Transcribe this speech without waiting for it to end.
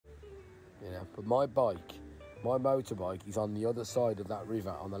you know. But my motorbike is on the other side of that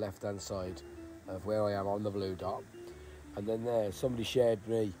river, on the left-hand side of where I am on the blue dot. And then there, somebody shared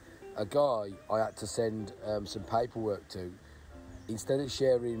me a guy I had to send some paperwork to. Instead of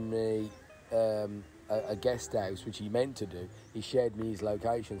sharing me a guest house, which he meant to do, he shared me his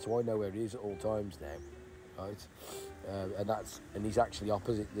location, so I know where he is at all times now, right? And he's actually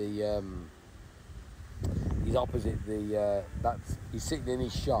opposite the. He's sitting in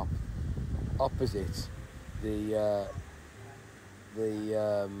his shop opposite the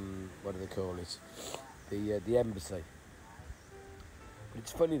what do they call it? The embassy. But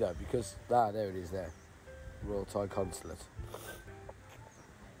it's funny though, because there it is there, Royal Thai Consulate.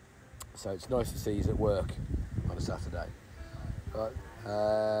 So it's nice to see he's at work on a Saturday. Right.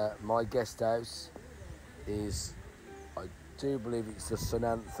 My guest house is, I do believe it's the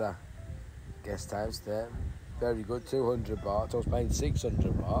Savannakhet guest house there. Very good, 200 baht. I was paying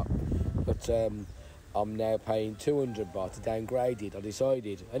 600 baht, but I'm now paying 200 baht to downgrade it. I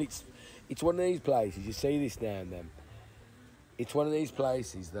decided, and it's one of these places, you see this now and then. It's one of these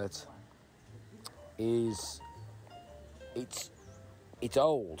places that is, it's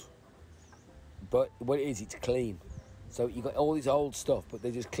old, but what it is, it's clean. So you got all this old stuff, but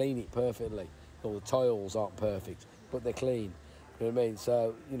they just clean it perfectly. All the tiles aren't perfect, but they're clean. You know what I mean?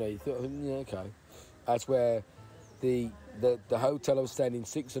 So, you know, you thought, yeah, okay. That's where the hotel I was staying in,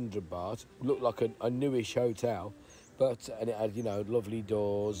 600 baht, looked like a newish hotel, and it had, you know, lovely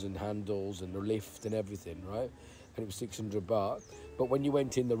doors and handles and a lift and everything, right? And it was 600 baht. But when you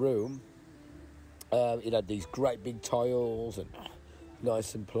went in the room, it had these great big tiles and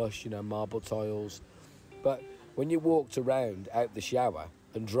nice and plush, you know, marble tiles. But when you walked around out the shower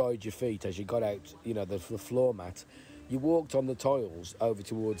and dried your feet as you got out, you know, the floor mat, you walked on the tiles over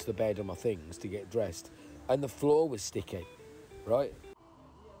towards the bed and my things to get dressed, and the floor was sticky, right?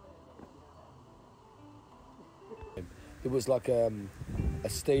 It was like a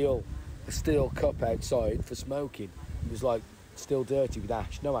steel cup outside for smoking. It was like still dirty with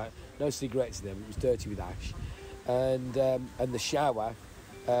ash. No cigarettes in them. It was dirty with ash, and the shower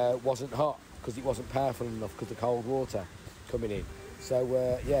wasn't hot because it wasn't powerful enough because the cold water coming in. So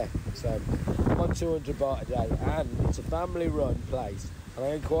so I'm on 200 baht a day, and it's a family-run place. And I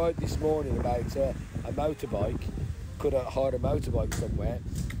inquired this morning about a motorbike. Could I hire a motorbike somewhere?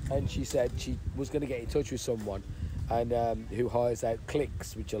 And she said she was going to get in touch with someone, and who hires out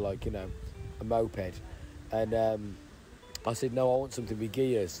clicks, which are like, you know, a moped. And I said, no, I want something with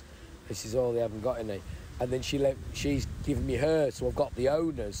gears. And she said, oh, they haven't got any. And then she's given me hers, so I've got the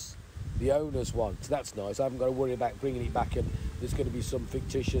owner's one. So that's nice. I haven't got to worry about bringing it back and there's going to be some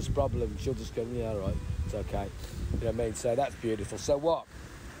fictitious problem. She'll just go, yeah, all right, it's okay. You know what I mean? So that's beautiful. So what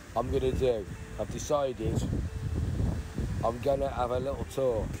I'm going to do, I've decided I'm going to have a little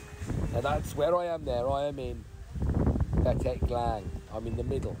tour. And that's where I am there. I am in Savannakhet Lao. I'm in the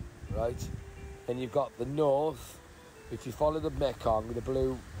middle, right? And you've got the north. If you follow the Mekong, the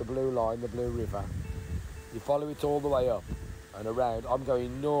blue line, the blue river, you follow it all the way up and around. I'm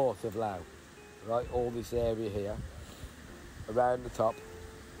going north of Lao, right? All this area here, around the top.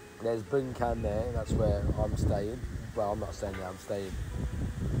 There's Bunkan there. That's where I'm staying. Well, I'm not staying there. I'm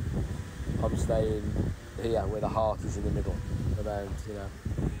staying here, where the heart is in the middle, around, you know.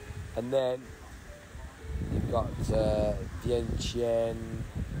 And then you've got Vientiane.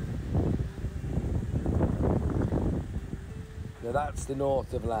 Now that's the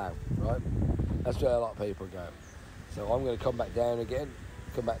north of Lao, right? That's where a lot of people go. So I'm going to come back down again,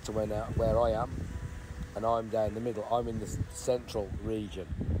 come back to where I am, and I'm down the middle. I'm in the central region,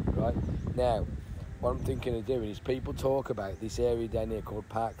 right? Now, what I'm thinking of doing is, people talk about this area down here called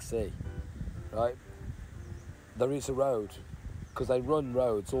Park C, right? There is a road, because they run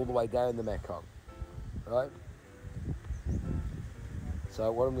roads all the way down the Mekong, right?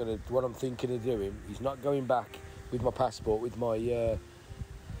 So what I'm thinking of doing is not going back with my passport, with my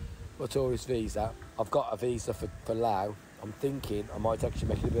tourist visa. I've got a visa for Lao. I'm thinking I might actually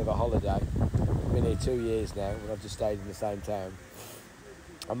make it a bit of a holiday. I've been here 2 years now, and I've just stayed in the same town.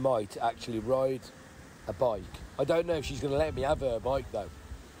 I might actually ride a bike. I don't know if she's going to let me have her bike though,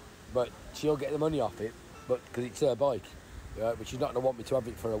 but she'll get the money off it, but because it's her bike, right? But she's not going to want me to have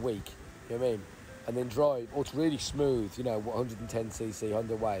it for a week, you know what I mean? And then drive. Oh, it's really smooth, you know, 110cc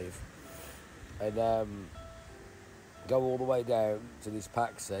Honda Wave, and go all the way down to this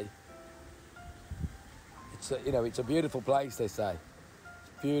Park C. It's a beautiful place, they say.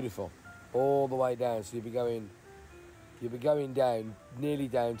 It's beautiful, all the way down. So you'll be going down, nearly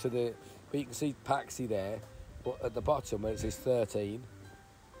down to the. But you can see Park C there, but at the bottom where it says 13.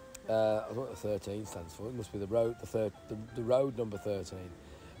 I don't know what the 13 stands for. It must be the road, the road number 13.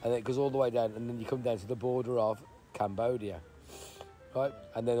 and then it goes all the way down, and then you come down to the border of Cambodia, right?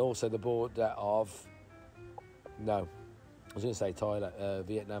 And then also the border of, no, I was going to say Thailand,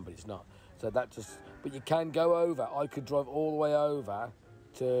 Vietnam, but it's not. So that just, but you can go over. I could drive all the way over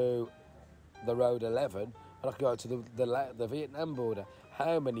to the road 11, and I could go to the Vietnam border.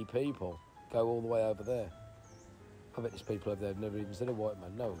 How many people go all the way over there? I bet there's people over there who've never even seen a white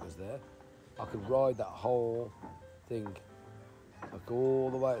man. No one goes there. I could ride that whole thing. I go all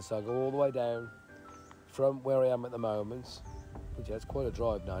the way, so I go all the way down from where I am at the moment, which is quite a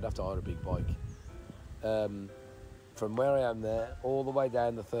drive now. I'd have to hire a big bike. From where I am there, all the way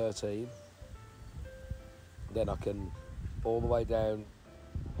down the 13. Then I can all the way down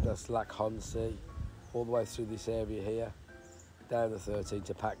the Slack Honsi, all the way through this area here, down the 13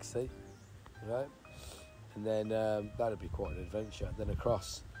 to Paxi, right? And then that'd be quite an adventure. Then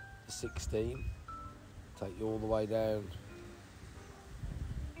across the 16, take you all the way down.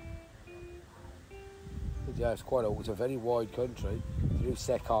 But yeah, it's a very wide country. Through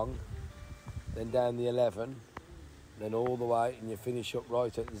Sekong, then down the 11, then all the way, and you finish up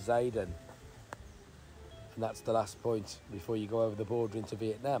right at Zayden. And that's the last point before you go over the border into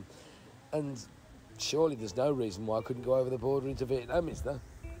Vietnam. And surely there's no reason why I couldn't go over the border into Vietnam, is there?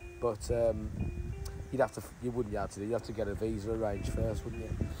 But you wouldn't be able to do. You'd have to get a visa arranged first, wouldn't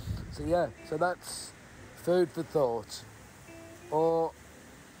you? So yeah, so that's food for thought. Or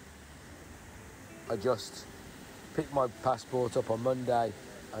I just pick my passport up on Monday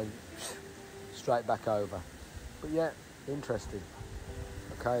and straight back over. But yeah, interesting.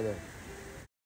 Okay then.